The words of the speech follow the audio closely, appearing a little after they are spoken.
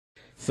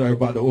Sorry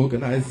about the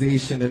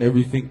organisation and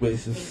everything, but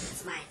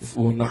it's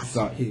all nuts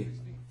out here.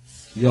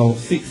 Yo,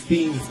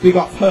 16s, big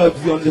up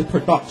Herbsy on the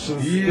production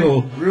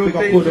still. Big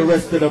up all the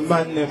rest of the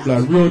man them,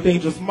 like Real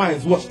Dangerous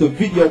Minds. Watch the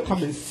video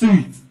coming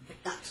soon.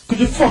 Could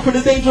you fuck with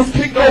the dangerous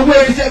click? No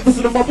way. Did you ever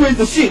see them my boys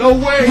the shit? No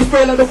way. You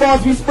spray like the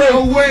bars we spray?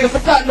 No way. Never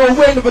that, no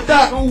way, never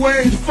that. No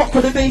way. Did you fuck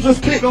with the dangerous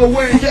click? No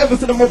way. Did you ever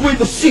see them my boys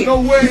the shit? No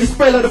way. Did you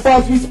spray like the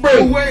bars we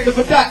spray? No way.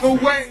 Never that, no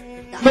way.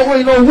 No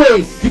way, no way.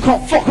 You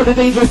can't fuck with the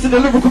dangerous in the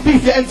lyrical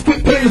beef. Your ends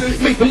quick pains.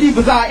 Make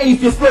believers out of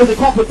atheists flows. They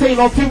can't contain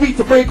on 2 weeks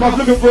to break off.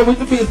 Looking for a way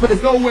to beat us, but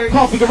there's no way.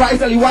 Can't figure out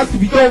exactly why to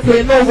be don't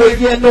play. No way,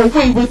 yeah, no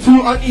way. We're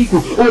too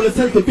unequal. All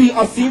intends to be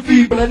us seem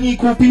feeble and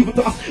equal people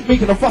to us.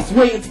 Making a fuss,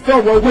 waiting to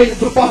fail. We're waiting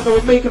to the bus.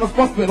 We're making us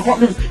fuss. Making hot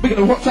lyrics, making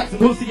the hot tracks and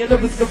who'll see you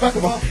never see the back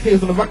of us.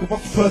 Here's on the back of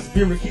us.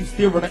 Persevering, keep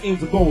steering our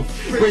aims and goals.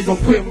 Brains on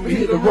point when we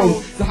hit the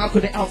road. So how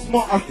could they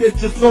outsmart us? There's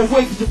just no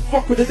way. Just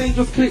fuck with the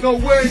dangerous click. No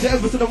way. Did you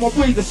ever see them my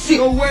boys the shit?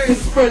 No way.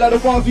 Just spray like the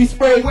bars we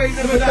spray. Wait,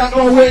 never that,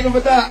 no way, never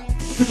that.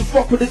 Could you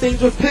fuck with the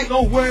dangerous click?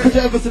 No way. Could you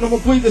ever see them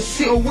avoid the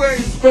shit? No way.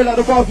 Spray like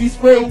the bars we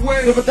spray. No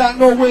way, never that,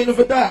 no way,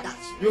 never that.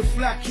 You're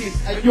slacking,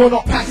 and you're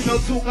not packing. No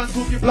talk and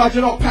talking blood,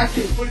 you're not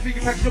packing. Only thing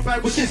you pack your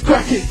bag, well shit's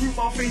cracking. Through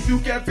my face, you'll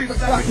get a big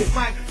slacking.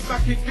 Mike,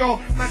 smacking, yo,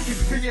 macking,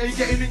 finger, you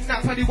getting in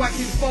that paddy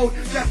whacking, fold,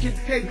 jacking,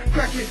 head,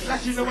 cracking,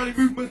 lashing, the money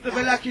movements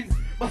never lacking.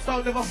 My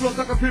style never flows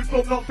like a flip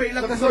flop, not fake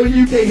like that's how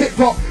UK hip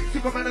hop.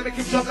 Superman, I make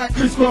him jump like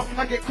Chris Rock.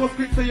 I get caught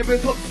quick, so you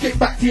better get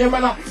back to your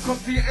manner. Come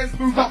to your ends,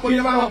 move up on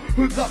your manner.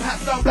 Hoods up,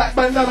 hats down, black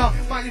bandana.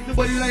 Might leave the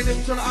body line,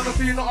 them trying to I'm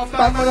feel not a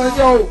bad man,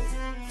 yo.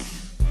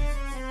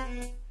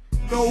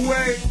 No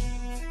way.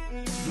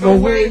 No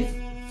way.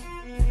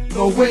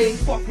 No way.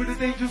 Fuck with the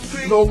dangerous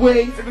thing. No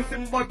way.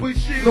 Everything my boy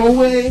shit. No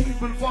way.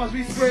 People fast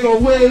we spray. No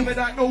way. Never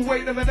that, no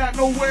way, never that,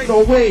 no way.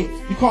 No way.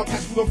 You can't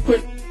catch me on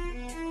point.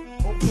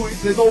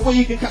 There's no way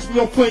you can catch me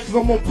on point, cause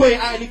I'm on point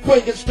at any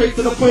point. Get straight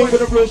to the point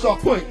with a real sharp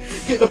point.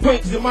 Get the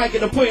point, cause you might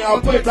get the point.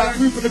 I'll point black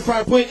roof in the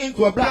crime, point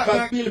into a black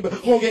bag feeling,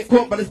 but won't get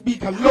caught by the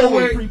speaker. No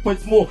way, 3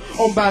 points more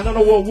on band. I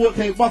know what walk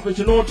take buffet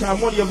and all time.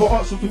 One of your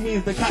options for me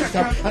is the catch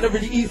cap. I never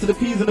really eat to the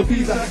peas and the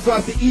peas that I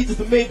have to eat just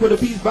to make with the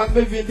peas back.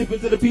 Maybe and dip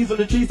into the peas on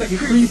the trees, I can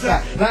crease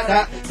that. Like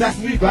that, that's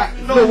me back.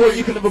 No way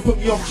you can ever put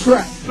me off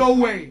track. No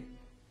way.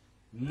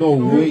 No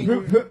way.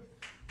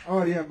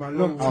 Oh yeah, man,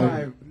 long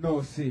time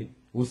no see.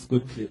 What's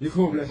good, Clip? You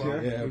cool, bless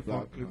you? Yeah,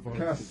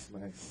 Class.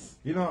 Nice.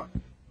 You know,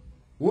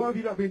 what have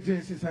you not been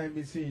doing since I haven't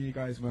been seeing you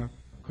guys, man?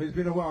 Because it's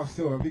been a while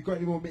still. Have you got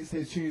any more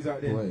mixtape tunes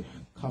out there? Boy,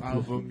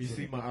 album, you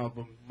see my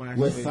album,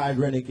 West Side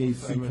Renegade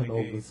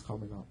Supernova's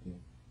coming up, yeah.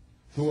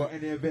 So what,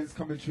 any events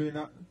coming through in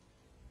that?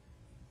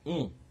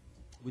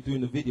 We're doing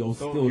the video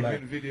still,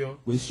 like, video.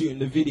 We're shooting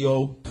the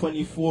video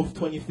 24th,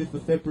 25th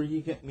of February,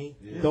 you get me?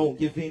 Yeah. Don't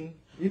give in,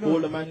 you know, all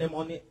the man them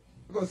on it.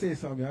 I gotta say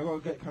something, I gotta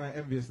get kind of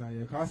envious now,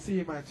 yeah. Cause I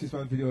see man twist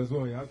man's video as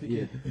well, yeah. I was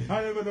thinking,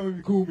 I never know if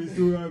you call me,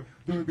 still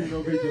don't be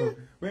no video.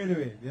 But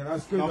anyway, yeah,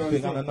 that's good.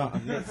 Nothing on another.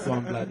 Next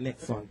one, like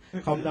next one.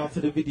 Come down to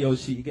the video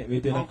shoot, you get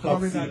me doing a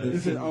club scene.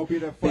 Listen, I'll be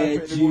there 5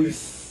 Bear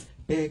juice,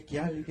 bear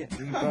gal, you get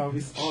me, bro.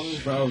 It's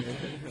on, bro.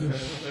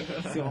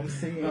 See what I'm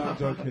saying? No, I'm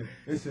joking.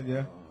 Listen,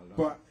 yeah.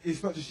 But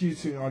it's not just you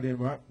two in RDM,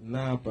 right?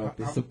 Nah, bro.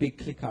 There's a big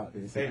click out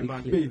there. 8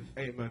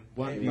 man,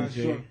 one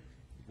DJ.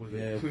 Was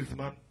it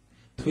Twistman?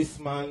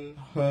 Twistman,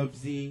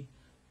 Herbsy,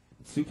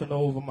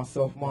 Supernova,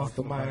 myself,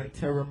 Mastermind,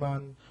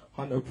 Terrorman,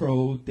 Hunter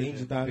Pro,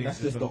 Danger Dan.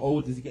 That's just the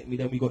oldest, you get me.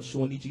 Then we got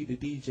Shawnee G, the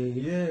DJ.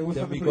 Yeah, what's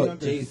then we got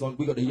Jay's on.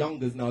 We got the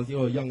youngers now.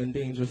 You're young and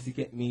dangerous, you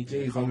get me.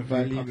 Jay's on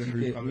Valley,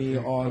 you get me.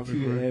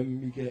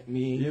 R2M, you get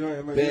me. You know what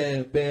I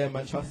mean? Bear,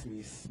 man, trust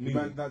me. Smooth.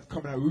 Man, that's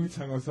coming out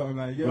Wu-Tang or something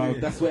like that. Bro,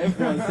 that's what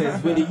everyone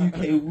says. We're the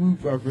UK Woo,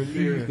 bro.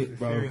 Remove it,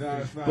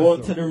 bro. Go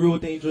on to the Real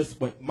Dangerous,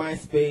 but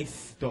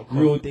MySpace,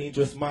 Real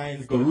Dangerous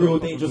Minds, go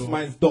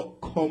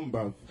realdangerousminds.com,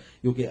 bro.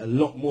 You'll get a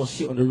lot more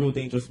shit on the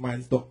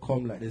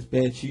realdangerousminds.com. Like there's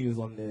bare tunes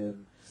on there.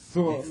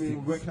 So I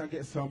mean, where can I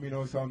get some, you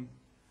know, some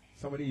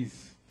of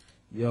these?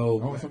 Yo,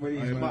 I want some of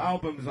these. My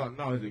album's out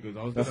now, is it? Because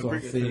I was gonna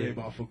bring it today,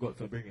 but I forgot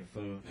to bring it. So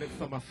next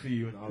time I see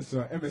you, and I'll.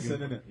 So Emerson,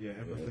 innit? Yeah,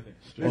 Emerson.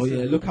 Oh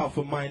yeah, look out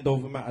for Mind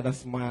Over Matter.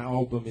 That's my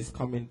album. It's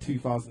coming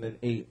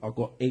 2008. I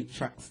got 8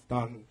 tracks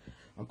done.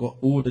 I got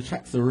all the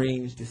tracks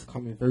arranged. It's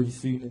coming very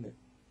soon, innit?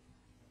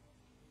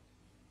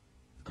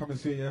 Coming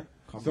soon, yeah.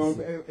 So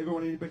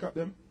everyone need to pick up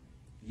them.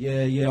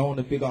 Yeah, I want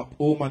to big up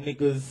all my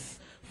niggas,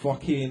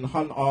 fucking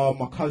Hunter,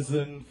 my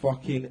cousin,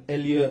 fucking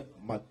Elliot,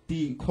 my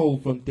D Cole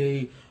from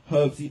Day,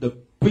 Herbsy, the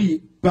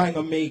beat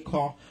banger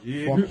maker,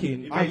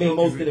 fucking, I make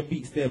most of the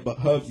beats there, but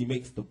Herbsy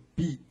makes the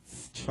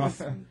beats,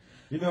 trust me.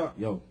 You know,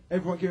 yo,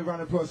 everyone give a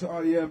round of applause to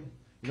RDM,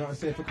 you know what I'm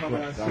saying, for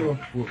coming out still.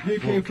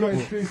 UK Flow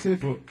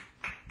exclusive.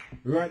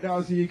 Right, that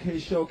was the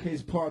UK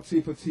Showcase Part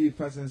 2 for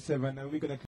 2007, and we're going to